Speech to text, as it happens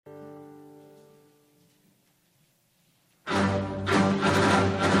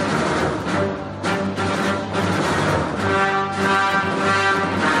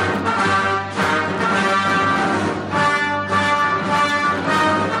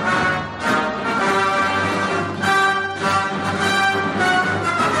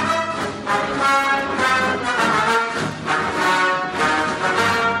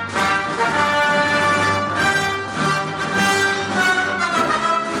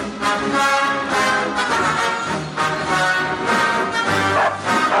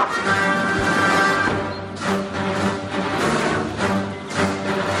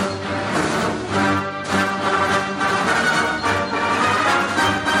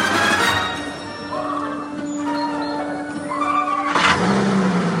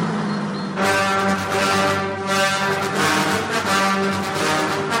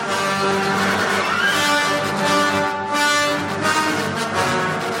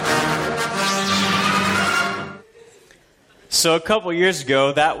So a couple years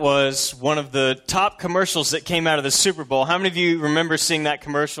ago, that was one of the top commercials that came out of the Super Bowl. How many of you remember seeing that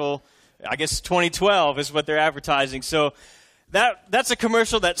commercial? I guess 2012 is what they're advertising. So that's a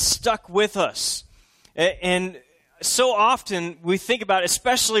commercial that stuck with us. And so often we think about,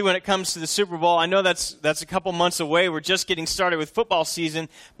 especially when it comes to the Super Bowl, I know that's a couple months away. We're just getting started with football season.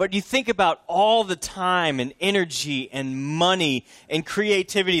 But you think about all the time and energy and money and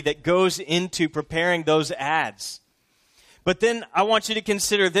creativity that goes into preparing those ads. But then I want you to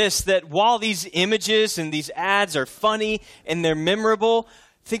consider this, that while these images and these ads are funny and they're memorable,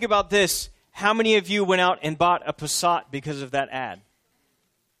 think about this. How many of you went out and bought a Passat because of that ad?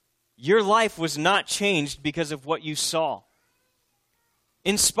 Your life was not changed because of what you saw.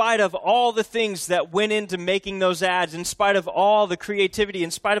 In spite of all the things that went into making those ads, in spite of all the creativity, in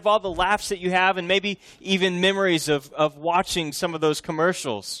spite of all the laughs that you have, and maybe even memories of watching some of those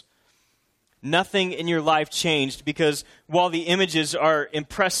commercials, nothing in your life changed, because while the images are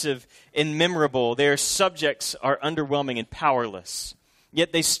impressive and memorable, their subjects are underwhelming and powerless.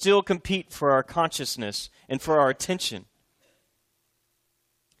 Yet they still compete for our consciousness and for our attention.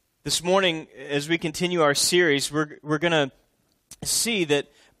 This morning, as we continue our series, we're going to see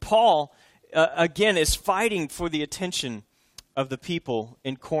that Paul, again, is fighting for the attention of the people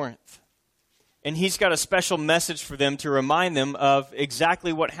in Corinth. And he's got a special message for them to remind them of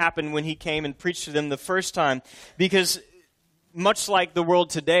exactly what happened when he came and preached to them the first time. Because much like the world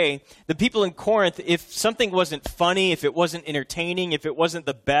today, the people in Corinth, if something wasn't funny, if it wasn't entertaining, if it wasn't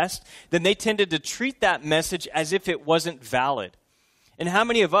the best, then they tended to treat that message as if it wasn't valid. And how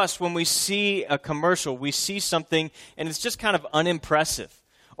many of us, when we see a commercial, we see something and it's just kind of unimpressive,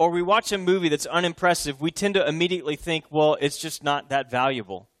 or we watch a movie that's unimpressive, we tend to immediately think, well, it's just not that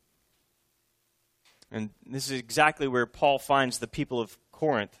valuable. And this is exactly where Paul finds the people of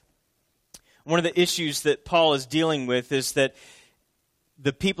Corinth. One of the issues that Paul is dealing with is that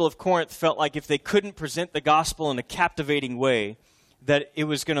the people of Corinth felt like if they couldn't present the gospel in a captivating way, that it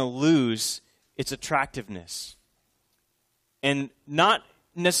was going to lose its attractiveness. And not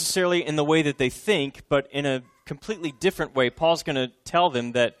necessarily in the way that they think, but in a completely different way. Paul's going to tell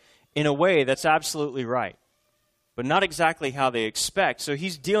them that in a way that's absolutely right, but not exactly how they expect. So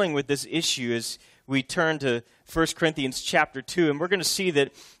he's dealing with this issue as we turn to 1 Corinthians chapter 2, and we're going to see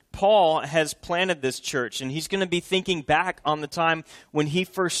that Paul has planted this church, and he's going to be thinking back on the time when he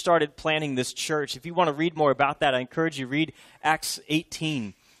first started planting this church. If you want to read more about that, I encourage you to read Acts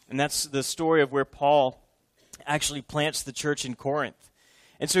 18, and that's the story of where Paul actually plants the church in Corinth.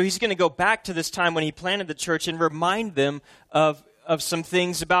 And so he's going to go back to this time when he planted the church and remind them of some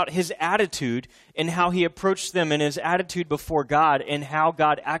things about his attitude and how he approached them and his attitude before God and how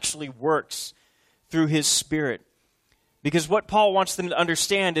God actually works through his Spirit. Because what Paul wants them to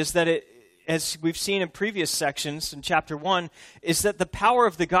understand is that as we've seen in previous sections in chapter 1, is that the power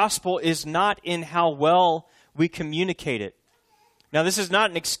of the gospel is not in how well we communicate it. Now, this is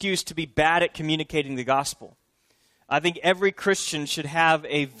not an excuse to be bad at communicating the gospel. I think every Christian should have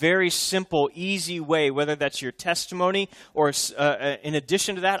a very simple, easy way, whether that's your testimony or in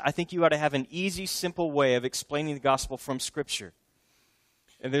addition to that, I think you ought to have an easy, simple way of explaining the gospel from Scripture.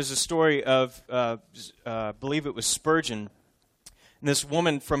 And there's a story of, I believe it was Spurgeon, and this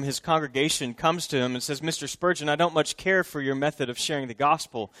woman from his congregation comes to him and says, Mr. Spurgeon, I don't much care for your method of sharing the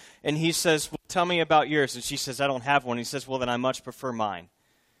gospel. And he says, well, tell me about yours. And she says, I don't have one. He says, well, then I much prefer mine.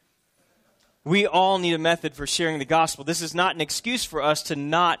 We all need a method for sharing the gospel. This is not an excuse for us to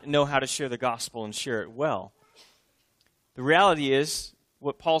not know how to share the gospel and share it well. The reality is,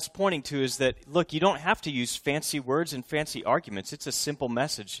 what Paul's pointing to is that, look, you don't have to use fancy words and fancy arguments. It's a simple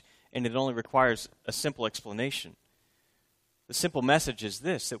message, and it only requires a simple explanation. The simple message is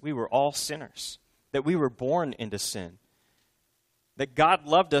this, that we were all sinners, that we were born into sin, that God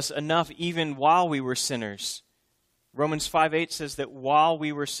loved us enough even while we were sinners. Romans 5:8 says that while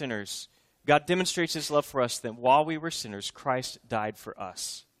we were sinners, God demonstrates his love for us, that while we were sinners, Christ died for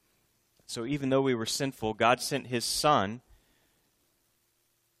us. So even though we were sinful, God sent his Son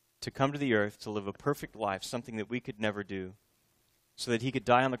to come to the earth to live a perfect life, something that we could never do, so that he could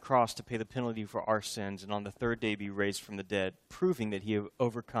die on the cross to pay the penalty for our sins, and on the third day be raised from the dead, proving that he had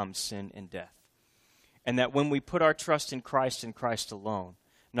overcome sin and death. And that when we put our trust in Christ and Christ alone,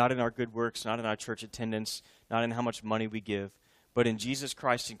 not in our good works, not in our church attendance, not in how much money we give, but in Jesus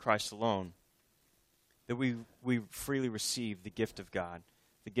Christ and Christ alone, that we freely receive the gift of God,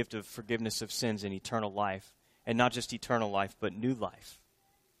 the gift of forgiveness of sins and eternal life, and not just eternal life, but new life.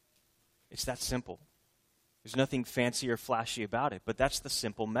 It's that simple. There's nothing fancy or flashy about it, but that's the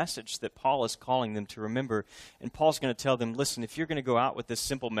simple message that Paul is calling them to remember. And Paul's going to tell them, listen, if you're going to go out with this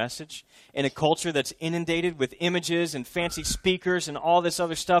simple message in a culture that's inundated with images and fancy speakers and all this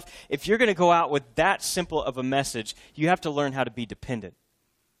other stuff, if you're going to go out with that simple of a message, you have to learn how to be dependent.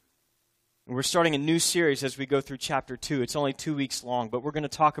 And we're starting a new series as we go through chapter 2. It's only 2 weeks long, but we're going to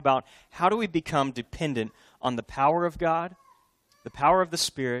talk about how do we become dependent on the power of God, the power of the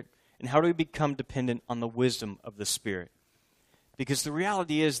Spirit, and how do we become dependent on the wisdom of the Spirit? Because the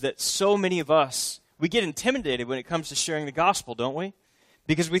reality is that so many of us, we get intimidated when it comes to sharing the gospel, don't we?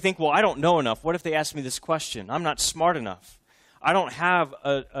 Because we think, well, I don't know enough. What if they ask me this question? I'm not smart enough. I don't have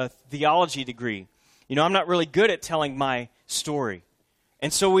a theology degree. I'm not really good at telling my story.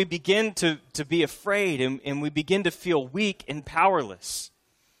 And so we begin to be afraid, and we begin to feel weak and powerless.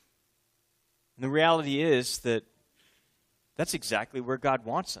 And the reality is that that's exactly where God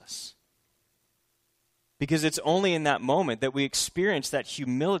wants us. Because it's only in that moment that we experience that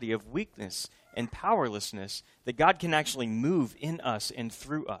humility of weakness and powerlessness that God can actually move in us and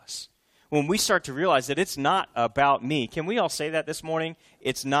through us. When we start to realize that it's not about me. Can we all say that this morning?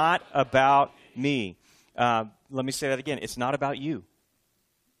 It's not about me. Let me say that again. It's not about you.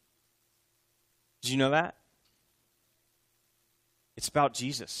 Did you know that? It's about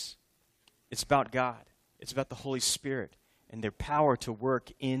Jesus. It's about God. It's about the Holy Spirit and their power to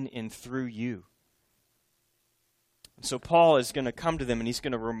work in and through you. And so Paul is going to come to them and he's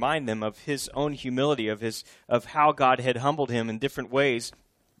going to remind them of his own humility, of how God had humbled him in different ways.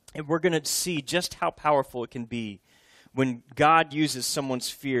 And we're going to see just how powerful it can be when God uses someone's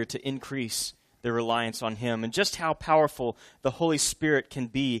fear to increase their reliance on him, and just how powerful the Holy Spirit can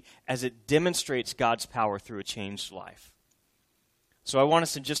be as it demonstrates God's power through a changed life. So I want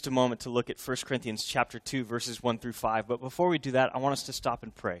us in just a moment to look at 1 Corinthians chapter 2, verses 1 through 5. But before we do that, I want us to stop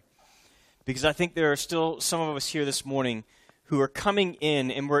and pray. Because I think there are still some of us here this morning who are coming in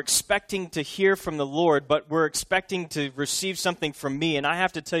and we're expecting to hear from the Lord, but we're expecting to receive something from me. And I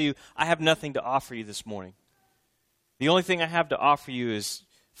have to tell you, I have nothing to offer you this morning. The only thing I have to offer you is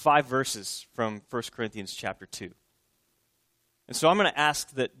 5 verses from 1 Corinthians chapter 2. And so I'm going to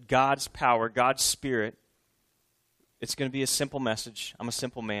ask that God's power, God's Spirit, it's going to be a simple message. I'm a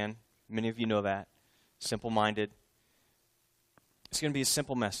simple man. Many of you know that. Simple-minded. It's going to be a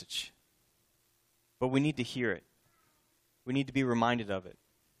simple message. But we need to hear it. We need to be reminded of it.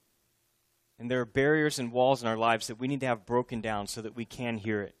 And there are barriers and walls in our lives that we need to have broken down so that we can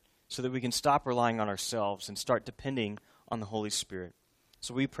hear it, so that we can stop relying on ourselves and start depending on the Holy Spirit.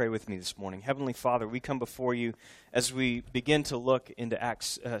 So we pray with me this morning. Heavenly Father, we come before you as we begin to look into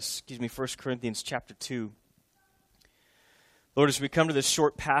 1 Corinthians chapter 2. Lord, as we come to this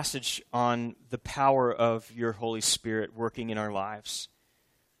short passage on the power of your Holy Spirit working in our lives,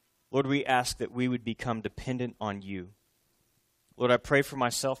 Lord, we ask that we would become dependent on you. Lord, I pray for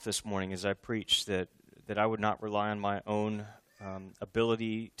myself this morning as I preach that I would not rely on my own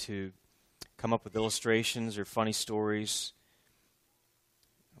ability to come up with illustrations or funny stories.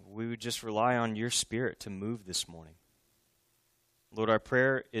 We would just rely on your Spirit to move this morning. Lord, our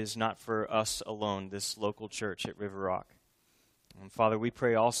prayer is not for us alone, this local church at River Rock. And Father, we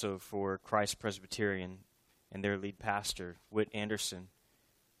pray also for Christ Presbyterian and their lead pastor, Whit Anderson.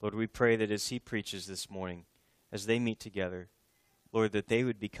 Lord, we pray that as he preaches this morning, as they meet together, Lord, that they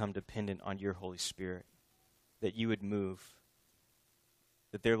would become dependent on your Holy Spirit, that you would move,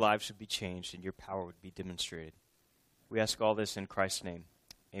 that their lives would be changed and your power would be demonstrated. We ask all this in Christ's name.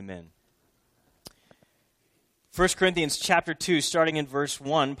 Amen. 1 Corinthians chapter 2, starting in verse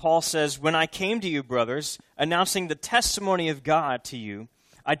 1, Paul says, "When I came to you, brothers, announcing the testimony of God to you,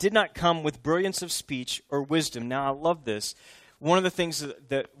 I did not come with brilliance of speech or wisdom." Now, I love this. One of the things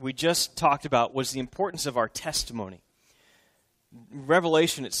that we just talked about was the importance of our testimony. In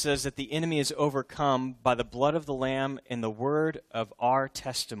Revelation, it says that the enemy is overcome by the blood of the Lamb and the word of our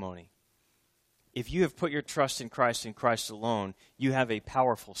testimony. If you have put your trust in Christ and Christ alone, you have a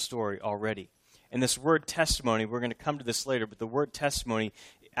powerful story already. And this word testimony, we're going to come to this later, but the word testimony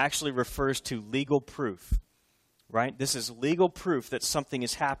actually refers to legal proof, right? This is legal proof that something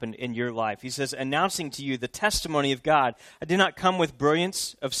has happened in your life. He says, announcing to you the testimony of God, I did not come with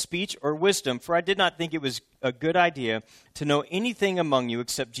brilliance of speech or wisdom, for I did not think it was a good idea to know anything among you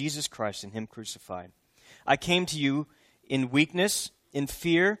except Jesus Christ and him crucified. I came to you in weakness, in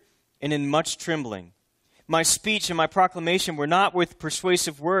fear, and in much trembling. My speech and my proclamation were not with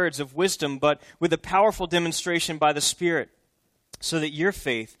persuasive words of wisdom, but with a powerful demonstration by the Spirit, so that your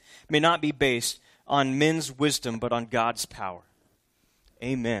faith may not be based on men's wisdom, but on God's power.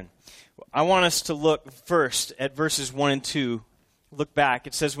 Amen. I want us to look first at verses 1 and 2 look back.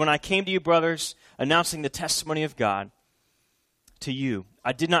 It says, "When I came to you, brothers, announcing the testimony of God to you,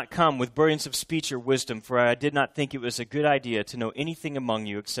 I did not come with brilliance of speech or wisdom, for I did not think it was a good idea to know anything among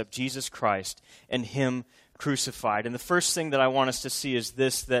you except Jesus Christ and him crucified." And the first thing that I want us to see is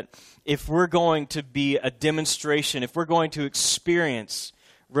this, that if we're going to be a demonstration, if we're going to experience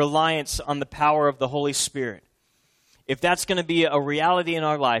reliance on the power of the Holy Spirit, if that's going to be a reality in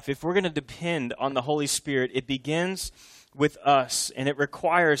our life, if we're going to depend on the Holy Spirit, it begins with us, and it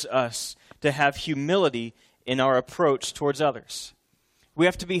requires us to have humility in our approach towards others. We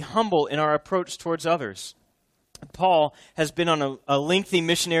have to be humble in our approach towards others. Paul has been on a lengthy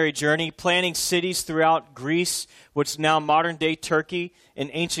missionary journey, planting cities throughout Greece, what's now modern-day Turkey and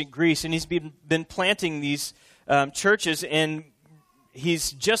ancient Greece, and he's been planting these churches, and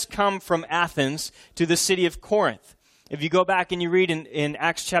he's just come from Athens to the city of Corinth. If you go back and you read in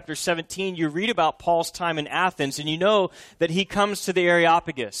Acts chapter 17, you read about Paul's time in Athens, and you know that he comes to the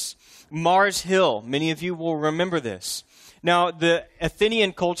Areopagus, Mars Hill. Many of you will remember this. Now, the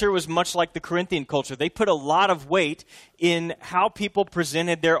Athenian culture was much like the Corinthian culture. They put a lot of weight in how people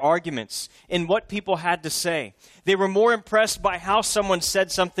presented their arguments, in what people had to say. They were more impressed by how someone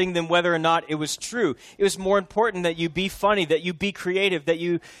said something than whether or not it was true. It was more important that you be funny, that you be creative, that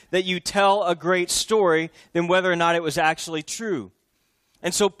you tell a great story than whether or not it was actually true.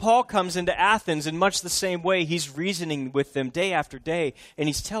 And so Paul comes into Athens in much the same way. He's reasoning with them day after day, and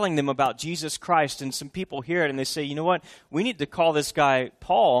he's telling them about Jesus Christ. And some people hear it, and they say, you know what? We need to call this guy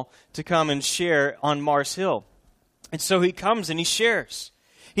Paul to come and share on Mars Hill. And so he comes and he shares.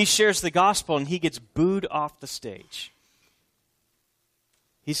 He shares the gospel, and he gets booed off the stage.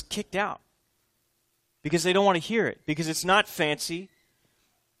 He's kicked out because they don't want to hear it, because it's not fancy,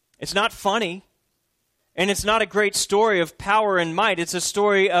 it's not funny, and it's not a great story of power and might. It's a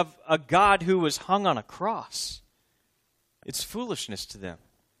story of a God who was hung on a cross. It's foolishness to them.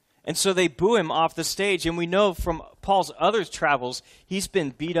 And so they boo him off the stage. And we know from Paul's other travels, he's been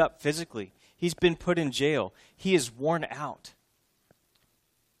beat up physically. He's been put in jail. He is worn out.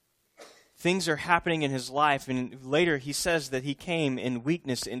 Things are happening in his life. And later he says that he came in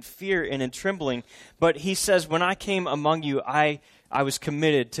weakness, in fear, and in trembling. But he says, when I came among you, I was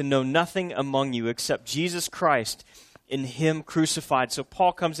committed to know nothing among you except Jesus Christ and him crucified. So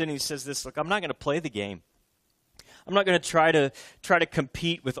Paul comes in and he says this, look, I'm not going to play the game. I'm not going to try to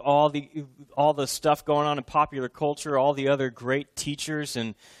compete with all the stuff going on in popular culture, all the other great teachers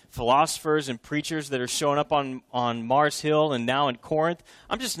and philosophers and preachers that are showing up on Mars Hill and now in Corinth.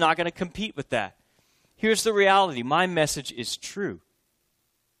 I'm just not going to compete with that. Here's the reality. My message is true.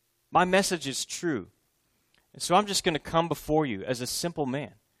 My message is true. And so I'm just going to come before you as a simple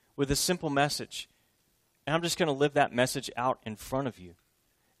man with a simple message. And I'm just going to live that message out in front of you.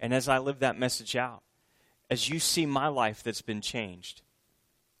 And as I live that message out, as you see my life that's been changed,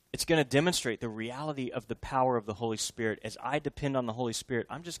 it's going to demonstrate the reality of the power of the Holy Spirit. As I depend on the Holy Spirit,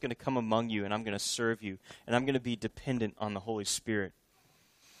 I'm just going to come among you and I'm going to serve you. And I'm going to be dependent on the Holy Spirit.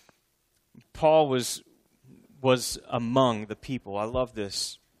 Paul was among the people. I love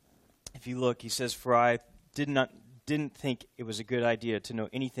this. If you look, he says, "For I didn't think it was a good idea to know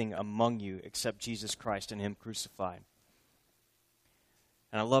anything among you except Jesus Christ and him crucified."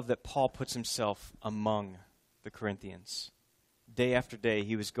 And I love that Paul puts himself among the Corinthians. Day after day,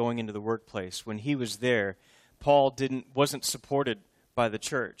 he was going into the workplace. When he was there, Paul wasn't supported by the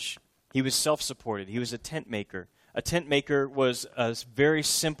church. He was self-supported. He was a tent maker. A tent maker was a very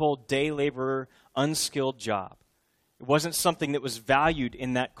simple day laborer, unskilled job. It wasn't something that was valued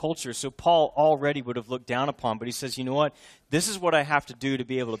in that culture. So Paul already would have looked down upon, but he says, you know what? This is what I have to do to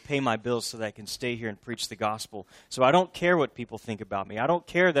be able to pay my bills so that I can stay here and preach the gospel. So I don't care what people think about me. I don't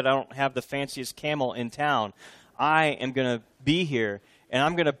care that I don't have the fanciest camel in town. I am going to be here, and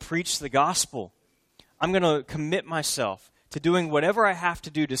I'm going to preach the gospel. I'm going to commit myself to doing whatever I have to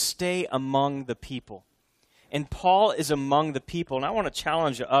do to stay among the people. And Paul is among the people, and I want to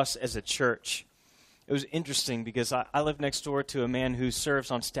challenge us as a church. It was interesting because I live next door to a man who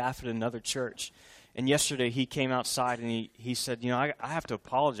serves on staff at another church. And yesterday he came outside and he said, you know, I have to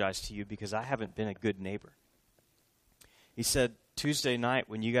apologize to you because I haven't been a good neighbor. He said, Tuesday night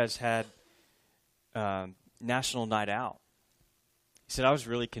when you guys had National Night Out, he said, I was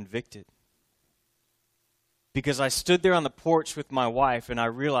really convicted. Because I stood there on the porch with my wife and I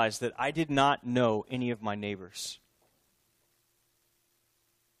realized that I did not know any of my neighbors.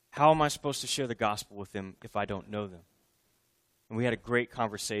 How am I supposed to share the gospel with them if I don't know them? And we had a great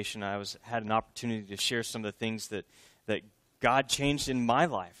conversation. I had an opportunity to share some of the things that God changed in my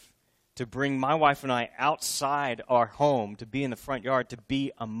life, to bring my wife and I outside our home, to be in the front yard, to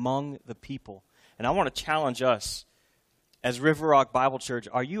be among the people. And I want to challenge us as River Rock Bible Church,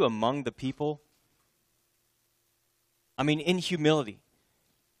 are you among the people? I mean, in humility.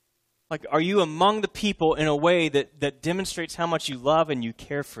 Like, are you among the people in a way that demonstrates how much you love and you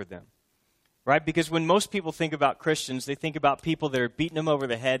care for them? Right? Because when most people think about Christians, they think about people that are beating them over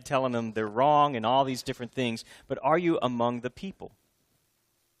the head, telling them they're wrong and all these different things. But are you among the people?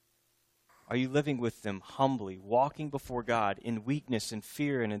 Are you living with them humbly, walking before God in weakness and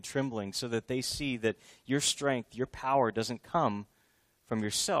fear and in trembling, so that they see that your strength, your power doesn't come from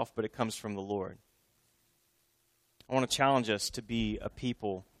yourself, but it comes from the Lord? I want to challenge us to be a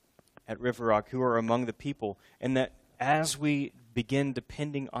people at River Rock who are among the people, and that as we begin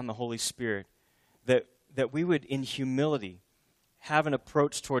depending on the Holy Spirit, that we would, in humility, have an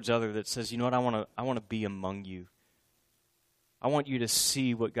approach towards others that says, you know what, I want to be among you. I want you to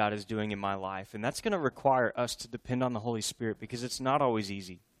see what God is doing in my life. And that's going to require us to depend on the Holy Spirit, because it's not always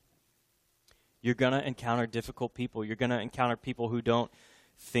easy. You're going to encounter difficult people. You're going to encounter people who don't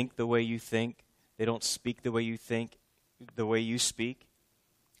think the way you think. They don't speak the way you think, the way you speak.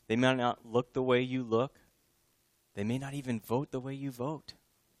 They may not look the way you look. They may not even vote the way you vote.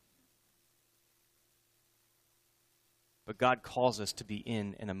 But God calls us to be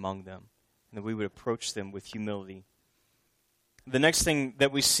in and among them, and that we would approach them with humility. The next thing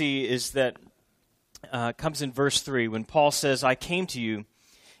that we see is that comes in verse 3, when Paul says, I came to you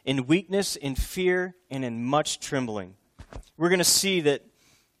in weakness, in fear, and in much trembling. We're going to see that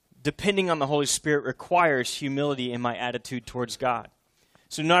depending on the Holy Spirit requires humility in my attitude towards God.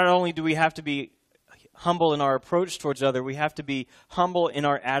 So not only do we have to be humble in our approach towards others, we have to be humble in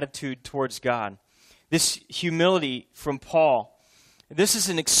our attitude towards God. This humility from Paul, this is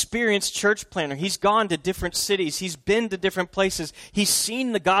an experienced church planner. He's gone to different cities. He's been to different places. He's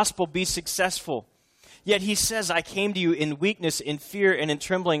seen the gospel be successful. Yet he says, I came to you in weakness, in fear, and in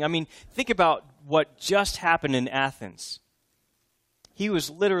trembling. I mean, think about what just happened in Athens. He was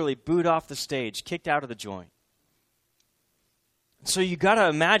literally booed off the stage, kicked out of the joint. So you got to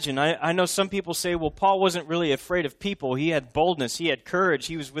imagine, I know some people say, well, Paul wasn't really afraid of people. He had boldness. He had courage.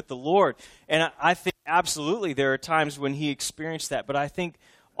 He was with the Lord. And I think absolutely there are times when he experienced that. But I think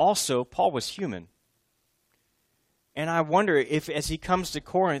also Paul was human. And I wonder if as he comes to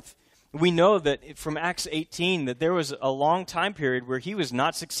Corinth, we know that from Acts 18 that there was a long time period where he was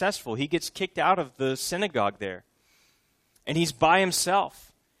not successful. He gets kicked out of the synagogue there. And he's by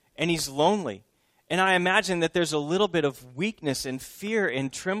himself. And he's lonely. And I imagine that there's a little bit of weakness and fear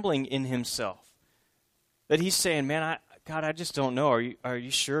and trembling in himself. That he's saying, man, God, I just don't know. Are you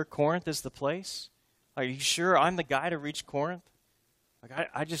sure Corinth is the place? Are you sure I'm the guy to reach Corinth? Like,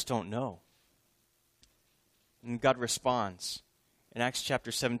 I just don't know. And God responds. In Acts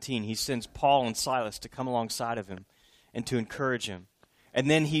chapter 17, he sends Paul and Silas to come alongside of him and to encourage him. And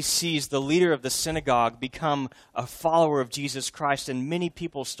then he sees the leader of the synagogue become a follower of Jesus Christ, and many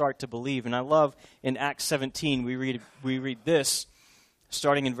people start to believe. And I love in Acts 17, we read this,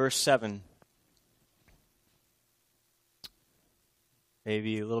 starting in verse 7.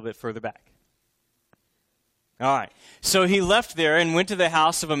 Maybe a little bit further back. All right. So he left there and went to the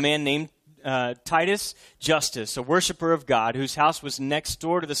house of a man named Titus Justus, a worshiper of God, whose house was next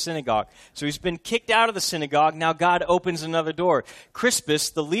door to the synagogue. So he's been kicked out of the synagogue. Now God opens another door. Crispus,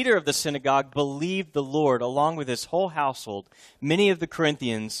 the leader of the synagogue, believed the Lord along with his whole household. Many of the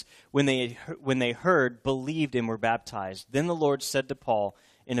Corinthians, when they heard, believed and were baptized. Then the Lord said to Paul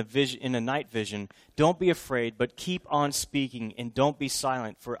in a night vision, don't be afraid, but keep on speaking and don't be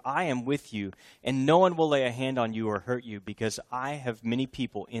silent, for I am with you, and no one will lay a hand on you or hurt you, because I have many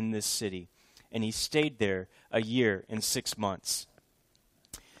people in this city. And he stayed there 1 year and 6 months.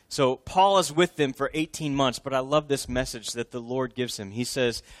 So Paul is with them for 18 months, but I love this message that the Lord gives him. He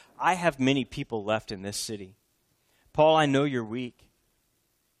says, I have many people left in this city. Paul, I know you're weak.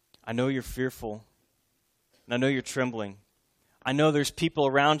 I know you're fearful. And I know you're trembling. I know there's people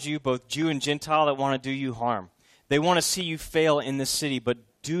around you, both Jew and Gentile, that want to do you harm. They want to see you fail in this city, but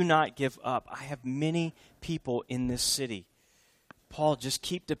do not give up. I have many people in this city. Paul, just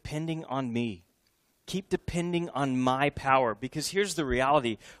keep depending on me. Keep depending on my power. Because here's the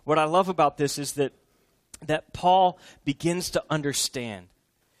reality. What I love about this is that Paul begins to understand.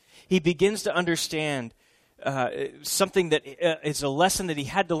 He begins to understand something that is a lesson that he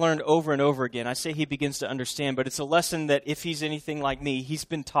had to learn over and over again. I say he begins to understand, but it's a lesson that if he's anything like me, he's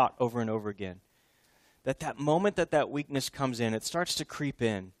been taught over and over again. That moment that weakness comes in, it starts to creep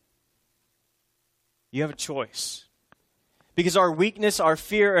in. You have a choice. Because our weakness, our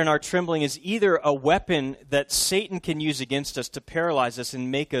fear, and our trembling is either a weapon that Satan can use against us to paralyze us and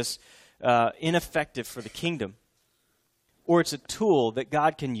make us ineffective for the kingdom, or it's a tool that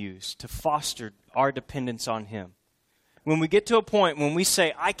God can use to foster our dependence on him. When we get to a point when we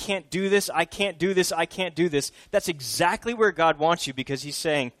say, I can't do this, I can't do this, I can't do this, that's exactly where God wants you, because he's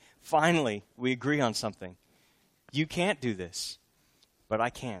saying, finally, we agree on something. You can't do this, but I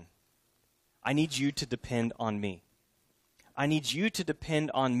can. I need you to depend on me. I need you to depend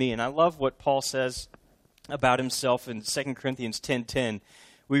on me. And I love what Paul says about himself in 2 Corinthians 10:10.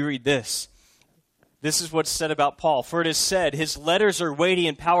 We read this. This is what's said about Paul. For it is said, his letters are weighty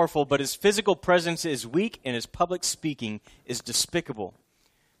and powerful, but his physical presence is weak and his public speaking is despicable.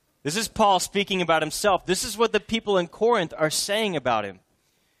 This is Paul speaking about himself. This is what the people in Corinth are saying about him.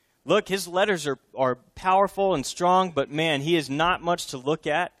 Look, his letters are powerful and strong, but man, he is not much to look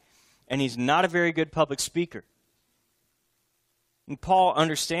at, and he's not a very good public speaker. And Paul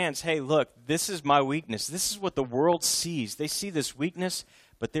understands, hey, look, this is my weakness. This is what the world sees. They see this weakness,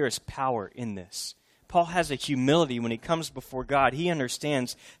 but there is power in this. Paul has a humility when he comes before God. He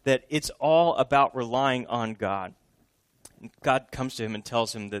understands that it's all about relying on God. And God comes to him and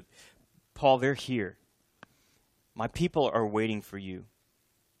tells him that, Paul, they're here. My people are waiting for you.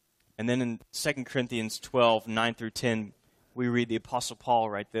 And then in 2 Corinthians 12, 9 through 10, we read the Apostle Paul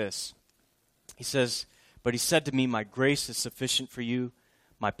write this. He says, but he said to me, my grace is sufficient for you.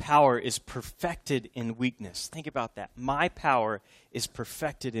 My power is perfected in weakness. Think about that. My power is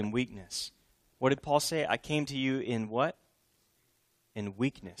perfected in weakness. What did Paul say? I came to you in what? In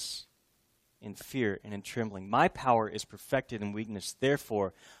weakness, in fear, and in trembling. My power is perfected in weakness.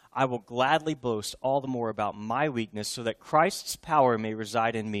 Therefore, I will gladly boast all the more about my weakness, so that Christ's power may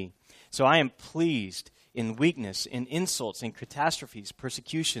reside in me. So I am pleased in weakness, in insults, in catastrophes,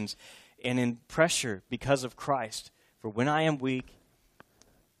 persecutions, and in pressure because of Christ. For when I am weak,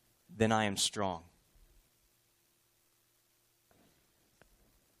 then I am strong.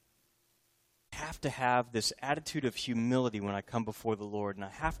 I have to have this attitude of humility when I come before the Lord, and I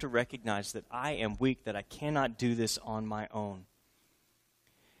have to recognize that I am weak, that I cannot do this on my own.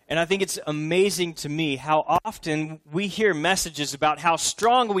 And I think it's amazing to me how often we hear messages about how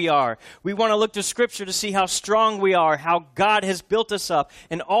strong we are. We want to look to Scripture to see how strong we are, how God has built us up,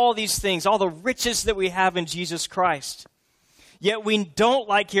 and all these things, all the riches that we have in Jesus Christ. Yet we don't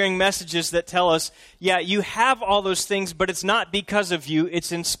like hearing messages that tell us, yeah, you have all those things, but it's not because of you,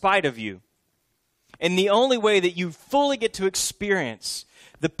 it's in spite of you. And the only way that you fully get to experience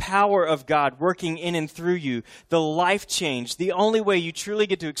the power of God working in and through you, the life change, the only way you truly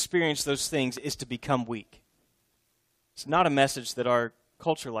get to experience those things is to become weak. It's not a message that our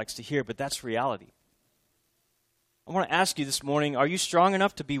culture likes to hear, but that's reality. I want to ask you this morning, are you strong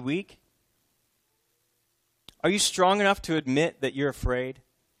enough to be weak? Are you strong enough to admit that you're afraid?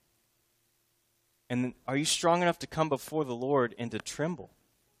 And are you strong enough to come before the Lord and to tremble?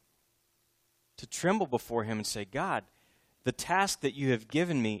 To tremble before Him and say, God, the task that you have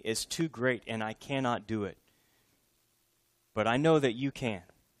given me is too great and I cannot do it. But I know that you can.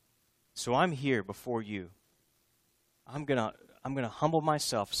 So I'm here before you. I'm gonna humble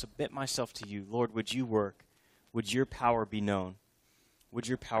myself, submit myself to you. Lord, would you work? Would your power be known? Would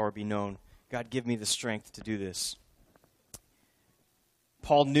your power be known? God, give me the strength to do this.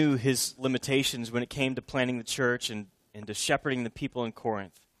 Paul knew his limitations when it came to planning the church and to shepherding the people in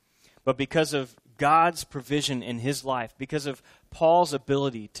Corinth. But because of God's provision in his life, because of Paul's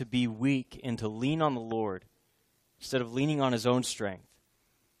ability to be weak and to lean on the Lord instead of leaning on his own strength,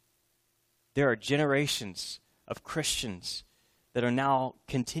 there are generations of Christians that are now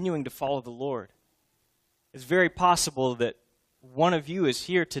continuing to follow the Lord. It's very possible that one of you is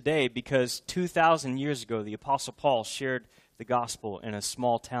here today because 2,000 years ago the Apostle Paul shared the gospel in a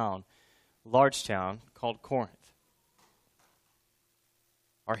small town, large town called Corinth.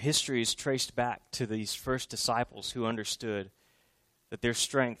 Our history is traced back to these first disciples who understood that their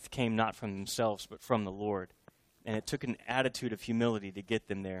strength came not from themselves but from the Lord. And it took an attitude of humility to get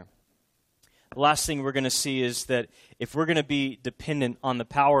them there. The last thing we're going to see is that if we're going to be dependent on the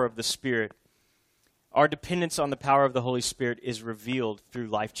power of the Spirit, our dependence on the power of the Holy Spirit is revealed through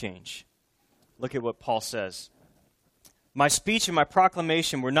life change. Look at what Paul says. My speech and my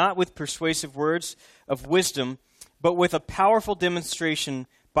proclamation were not with persuasive words of wisdom, but with a powerful demonstration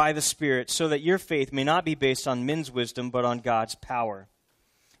by the Spirit, so that your faith may not be based on men's wisdom, but on God's power.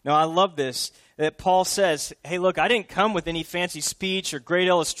 Now, I love this, that Paul says, hey, look, I didn't come with any fancy speech or great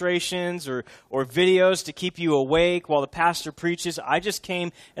illustrations or videos to keep you awake while the pastor preaches. I just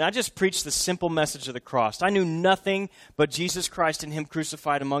came and I just preached the simple message of the cross. I knew nothing but Jesus Christ and Him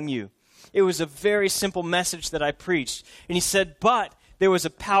crucified among you. It was a very simple message that I preached. And he said, but there was a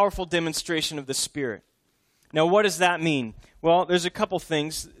powerful demonstration of the Spirit. Now, what does that mean? Well, there's a couple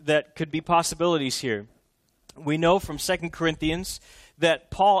things that could be possibilities here. We know from 2 Corinthians that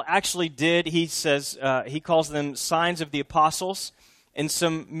Paul actually did. He says, he calls them signs of the apostles and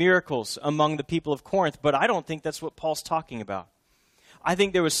some miracles among the people of Corinth, but I don't think that's what Paul's talking about. I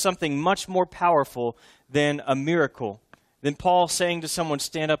think there was something much more powerful than a miracle, than Paul saying to someone,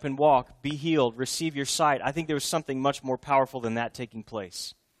 stand up and walk, be healed, receive your sight. I think there was something much more powerful than that taking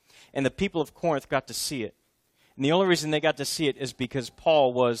place. And the people of Corinth got to see it. And the only reason they got to see it is because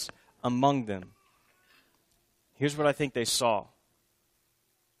Paul was among them. Here's what I think they saw.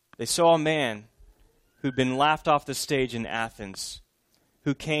 They saw a man who'd been laughed off the stage in Athens,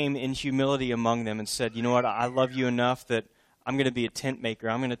 who came in humility among them and said, you know what, I love you enough that I'm going to be a tent maker.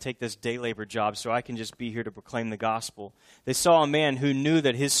 I'm going to take this day labor job so I can just be here to proclaim the gospel. They saw a man who knew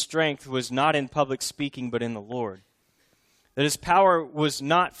that his strength was not in public speaking, but in the Lord. That his power was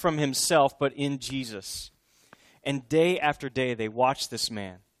not from himself, but in Jesus. And day after day, they watched this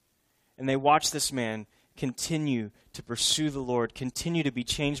man. And they watched this man continue to pursue the Lord, continue to be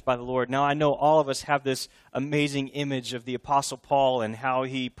changed by the Lord. Now, I know all of us have this amazing image of the Apostle Paul and how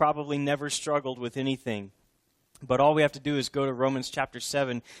he probably never struggled with anything. But all we have to do is go to Romans chapter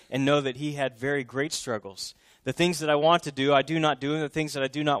 7 and know that he had very great struggles. The things that I want to do, I do not do, and the things that I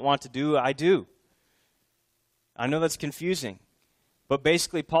do not want to do, I do. I know that's confusing. But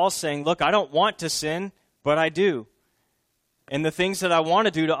basically, Paul's saying, look, I don't want to sin, but I do. And the things that I want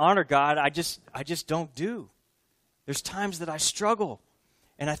to do to honor God, I just don't do. There's times that I struggle.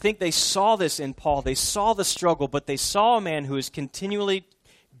 And I think they saw this in Paul. They saw the struggle, but they saw a man who is continually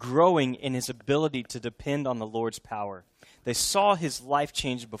growing in his ability to depend on the Lord's power. They saw his life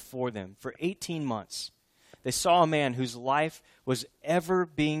change before them for 18 months. They saw a man whose life was ever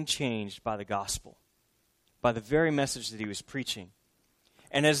being changed by the gospel, by the very message that he was preaching.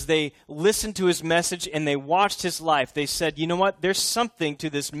 And as they listened to his message and they watched his life, they said, you know what, there's something to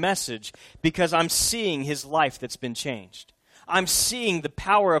this message because I'm seeing his life that's been changed. I'm seeing the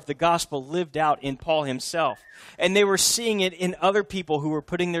power of the gospel lived out in Paul himself. And they were seeing it in other people who were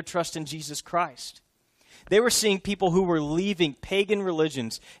putting their trust in Jesus Christ. They were seeing people who were leaving pagan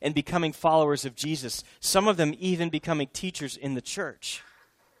religions and becoming followers of Jesus. Some of them even becoming teachers in the church.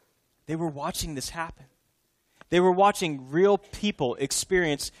 They were watching this happen. They were watching real people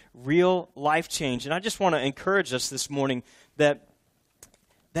experience real life change. And I just want to encourage us this morning that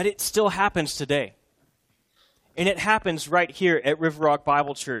it still happens today. And it happens right here at River Rock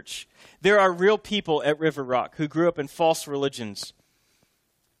Bible Church. There are real people at River Rock who grew up in false religions.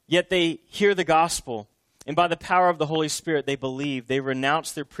 Yet they hear the gospel. And by the power of the Holy Spirit, they believe. They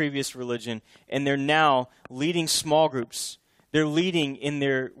renounce their previous religion. And they're now leading small groups. They're leading in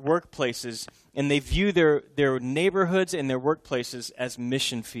their workplaces. And they view their neighborhoods and their workplaces as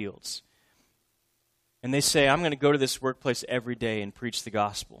mission fields. And they say, I'm going to go to this workplace every day and preach the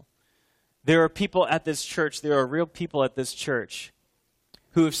gospel. There are people at this church, there are real people at this church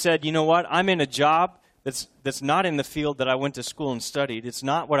who have said, you know what, I'm in a job that's not in the field that I went to school and studied. It's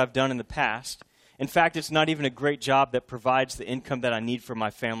not what I've done in the past. In fact, it's not even a great job that provides the income that I need for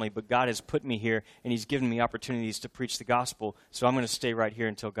my family, but God has put me here and he's given me opportunities to preach the gospel, so I'm going to stay right here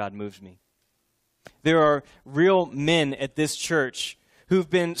until God moves me. There are real men at this church who've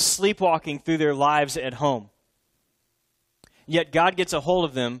been sleepwalking through their lives at home. Yet God gets a hold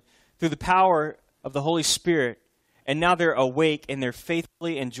of them through the power of the Holy Spirit, and now they're awake and they're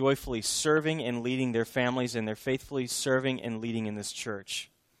faithfully and joyfully serving and leading their families, and they're faithfully serving and leading in this church.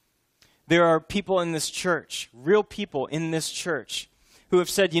 There are people in this church, real people in this church, who have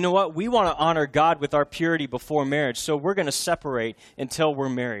said, you know what, we want to honor God with our purity before marriage, so we're going to separate until we're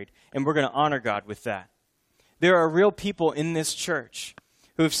married, and we're going to honor God with that. There are real people in this church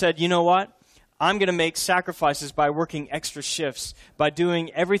who have said, you know what, I'm going to make sacrifices by working extra shifts, by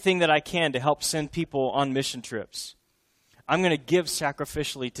doing everything that I can to help send people on mission trips. I'm going to give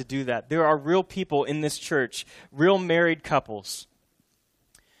sacrificially to do that. There are real people in this church, real married couples,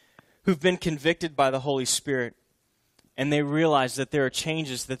 who've been convicted by the Holy Spirit, and they realize that there are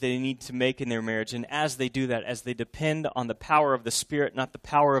changes that they need to make in their marriage. And as they do that, as they depend on the power of the Spirit, not the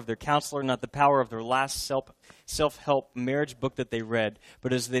power of their counselor, not the power of their last self-help marriage book that they read,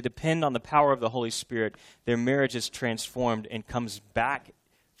 but as they depend on the power of the Holy Spirit, their marriage is transformed and comes back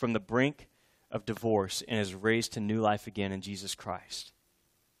from the brink of divorce and is raised to new life again in Jesus Christ.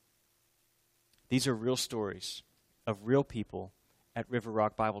 These are real stories of real people at River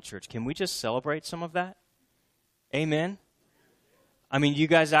Rock Bible Church. Can we just celebrate some of that? Amen? I mean, you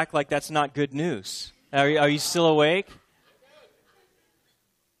guys act like that's not good news. Are you still awake?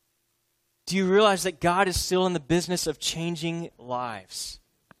 Do you realize that God is still in the business of changing lives?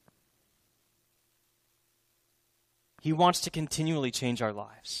 He wants to continually change our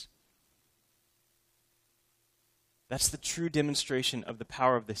lives. That's the true demonstration of the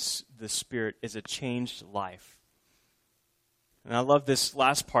power of the Spirit, is a changed life. And I love this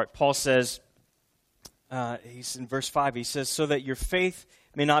last part. Paul says, he's in verse 5, he says, so that your faith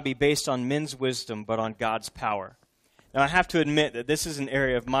may not be based on men's wisdom, but on God's power. Now, I have to admit that this is an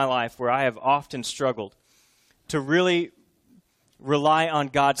area of my life where I have often struggled to really rely on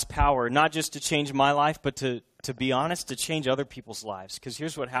God's power, not just to change my life, but to be honest, to change other people's lives. Because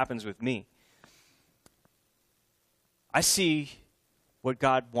here's what happens with me. I see what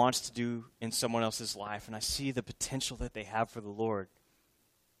God wants to do in someone else's life, and I see the potential that they have for the Lord.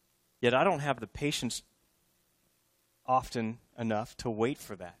 Yet I don't have the patience often enough to wait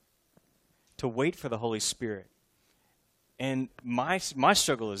for that, to wait for the Holy Spirit. And my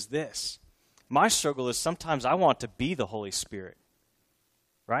struggle is this. My struggle is sometimes I want to be the Holy Spirit.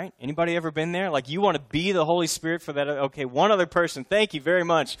 Right? Anybody ever been there? Like, you want to be the Holy Spirit for that? Okay, one other person. Thank you very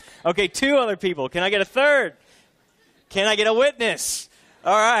much. Okay, 2 other people. Can I get a third? Can I get a witness?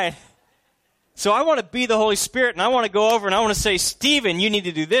 All right. So I want to be the Holy Spirit, and I want to go over and I want to say, Stephen, you need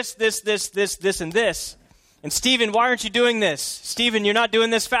to do this, and this. And Stephen, why aren't you doing this? Stephen, you're not doing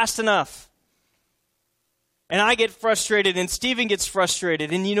this fast enough. And I get frustrated, and Stephen gets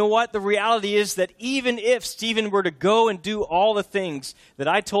frustrated. And you know what? The reality is that even if Stephen were to go and do all the things that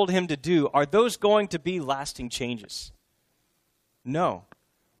I told him to do, are those going to be lasting changes? No.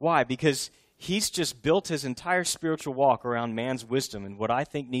 Why? Because he's just built his entire spiritual walk around man's wisdom and what I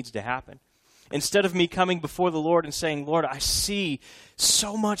think needs to happen. Instead of me coming before the Lord and saying, Lord, I see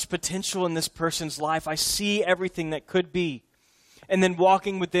so much potential in this person's life. I see everything that could be. And then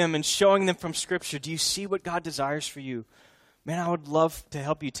walking with them and showing them from Scripture, do you see what God desires for you? Man, I would love to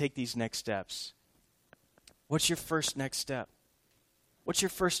help you take these next steps. What's your first next step? What's your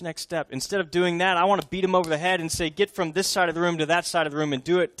first next step? Instead of doing that, I want to beat him over the head and say, get from this side of the room to that side of the room and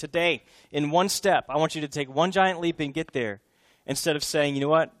do it today in one step. I want you to take one giant leap and get there. Instead of saying, you know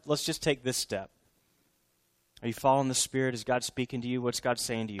what, let's just take this step. Are you following the Spirit? Is God speaking to you? What's God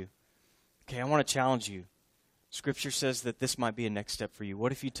saying to you? Okay, I want to challenge you. Scripture says that this might be a next step for you.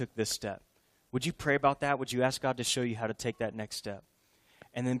 What if you took this step? Would you pray about that? Would you ask God to show you how to take that next step?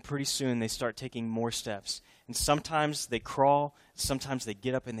 And then pretty soon they start taking more steps. And sometimes they crawl, sometimes they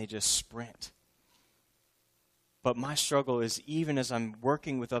get up and they just sprint. But my struggle is, even as I'm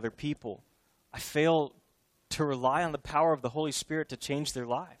working with other people, I fail to rely on the power of the Holy Spirit to change their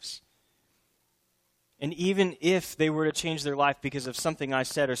lives. And even if they were to change their life because of something I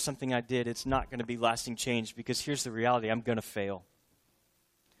said or something I did, it's not going to be lasting change, because here's the reality. I'm going to fail.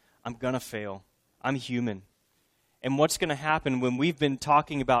 I'm going to fail. I'm human. And what's going to happen when we've been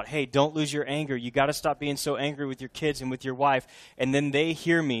talking about, hey, don't lose your anger. You got to stop being so angry with your kids and with your wife. And then they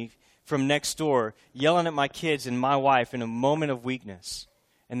hear me from next door yelling at my kids and my wife in a moment of weakness.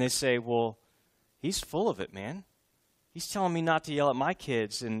 And they say, well, he's full of it, man. He's telling me not to yell at my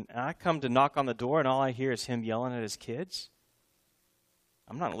kids. And I come to knock on the door and all I hear is him yelling at his kids.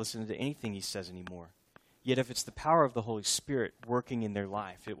 I'm not listening to anything he says anymore. Yet if it's the power of the Holy Spirit working in their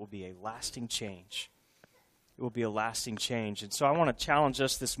life, it will be a lasting change. It will be a lasting change. And so I want to challenge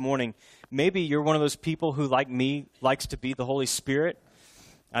us this morning. Maybe you're one of those people who, like me, likes to be the Holy Spirit.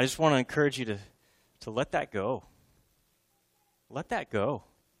 I just want to encourage you to let that go. Let that go.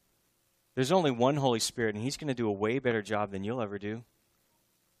 There's only one Holy Spirit, and He's going to do a way better job than you'll ever do.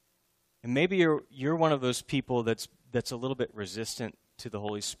 And maybe you're one of those people that's a little bit resistant to the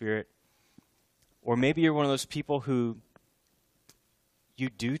Holy Spirit. Or maybe you're one of those people who you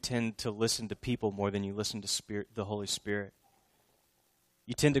do tend to listen to people more than you listen to the Holy Spirit.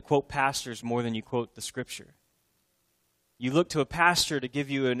 You tend to quote pastors more than you quote the Scripture. You look to a pastor to give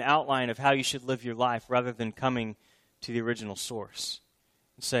you an outline of how you should live your life rather than coming to the original source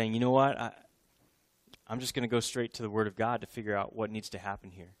and saying, you know what, I'm just going to go straight to the Word of God to figure out what needs to happen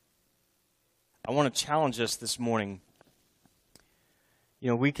here. I want to challenge us this morning. You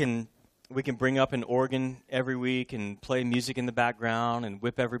know, we can bring up an organ every week and play music in the background and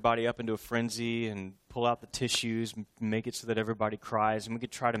whip everybody up into a frenzy and pull out the tissues and make it so that everybody cries. And we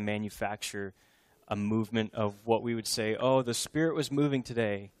could try to manufacture a movement of what we would say, oh, the Spirit was moving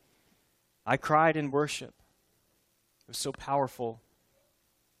today. I cried in worship. It was so powerful.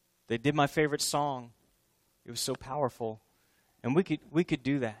 They did my favorite song. It was so powerful. And we could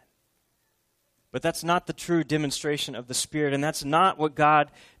do that. But that's not the true demonstration of the Spirit, and that's not what God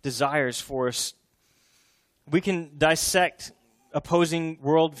desires for us. We can dissect opposing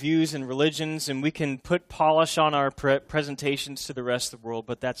worldviews and religions, and we can put polish on our presentations to the rest of the world,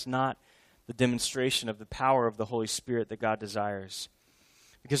 but that's not the demonstration of the power of the Holy Spirit that God desires.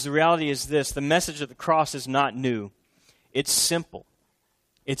 Because the reality is this: the message of the cross is not new. It's simple.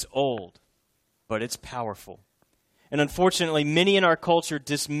 It's old, but it's powerful. And unfortunately, many in our culture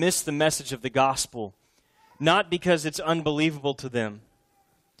dismiss the message of the gospel, not because it's unbelievable to them,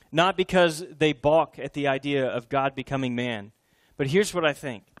 not because they balk at the idea of God becoming man. But here's what I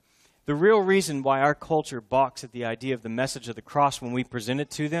think. The real reason why our culture balks at the idea of the message of the cross when we present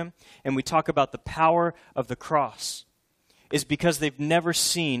it to them and we talk about the power of the cross is because they've never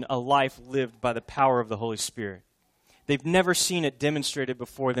seen a life lived by the power of the Holy Spirit. They've never seen it demonstrated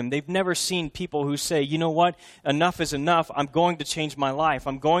before them. They've never seen people who say, you know what, enough is enough. I'm going to change my life.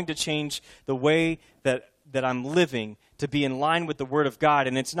 I'm going to change the way that I'm living to be in line with the Word of God.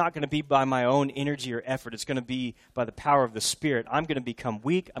 And it's not going to be by my own energy or effort. It's going to be by the power of the Spirit. I'm going to become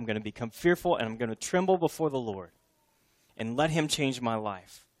weak. I'm going to become fearful. And I'm going to tremble before the Lord and let Him change my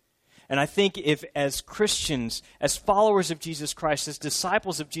life. And I think if as Christians, as followers of Jesus Christ, as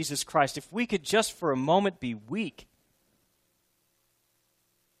disciples of Jesus Christ, if we could just for a moment be weak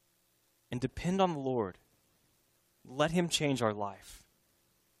and depend on the Lord, let Him change our life,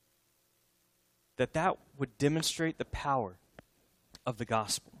 that would demonstrate the power of the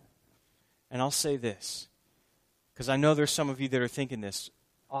gospel. And I'll say this, because I know there's some of you that are thinking this,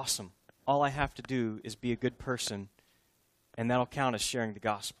 awesome, all I have to do is be a good person, and that'll count as sharing the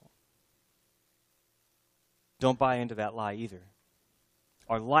gospel. Don't buy into that lie either.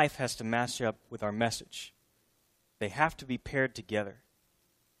 Our life has to match up with our message. They have to be paired together.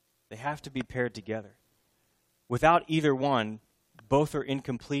 They have to be paired together. Without either one, both are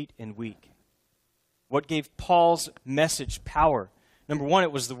incomplete and weak. What gave Paul's message power? Number one,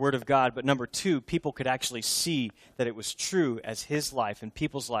 it was the Word of God, but number two, people could actually see that it was true as his life and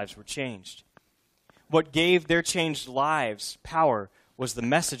people's lives were changed. What gave their changed lives power was the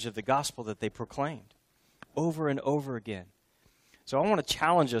message of the gospel that they proclaimed over and over again. So I want to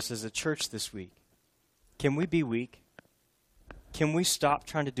challenge us as a church this week. Can we be weak? Can we stop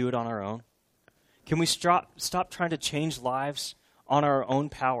trying to do it on our own? Can we stop trying to change lives on our own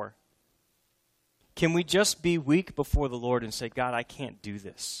power? Can we just be weak before the Lord and say, God, I can't do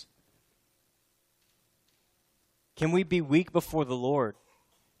this? Can we be weak before the Lord?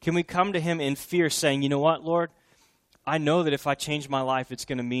 Can we come to Him in fear saying, you know what, Lord? I know that if I change my life, it's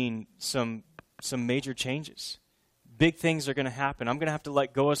going to mean some major changes. Big things are going to happen. I'm going to have to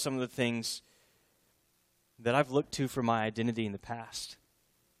let go of some of the things that I've looked to for my identity in the past.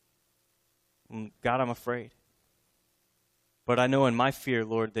 And God, I'm afraid. But I know in my fear,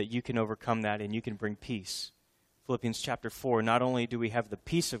 Lord, that you can overcome that and you can bring peace. Philippians chapter 4, not only do we have the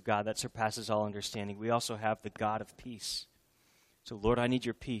peace of God that surpasses all understanding, we also have the God of peace. So, Lord, I need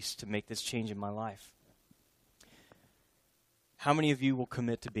your peace to make this change in my life. How many of you will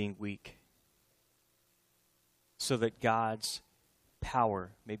commit to being weak so that God's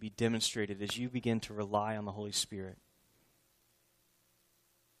power may be demonstrated as you begin to rely on the Holy Spirit?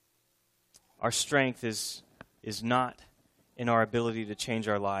 Our strength is not in our ability to change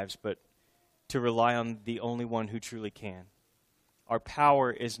our lives, but to rely on the only one who truly can. Our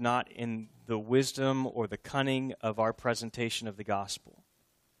power is not in the wisdom or the cunning of our presentation of the gospel.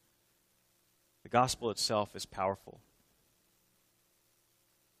 The gospel itself is powerful.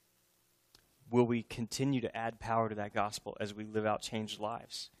 Will we continue to add power to that gospel as we live out changed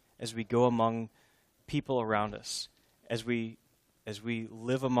lives, as we go among people around us, as we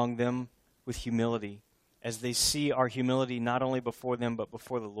live among them with humility, as they see our humility not only before them but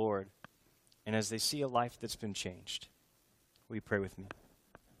before the Lord, and as they see a life that's been changed? Will you pray with me?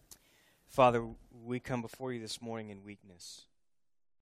 Father, we come before you this morning in weakness.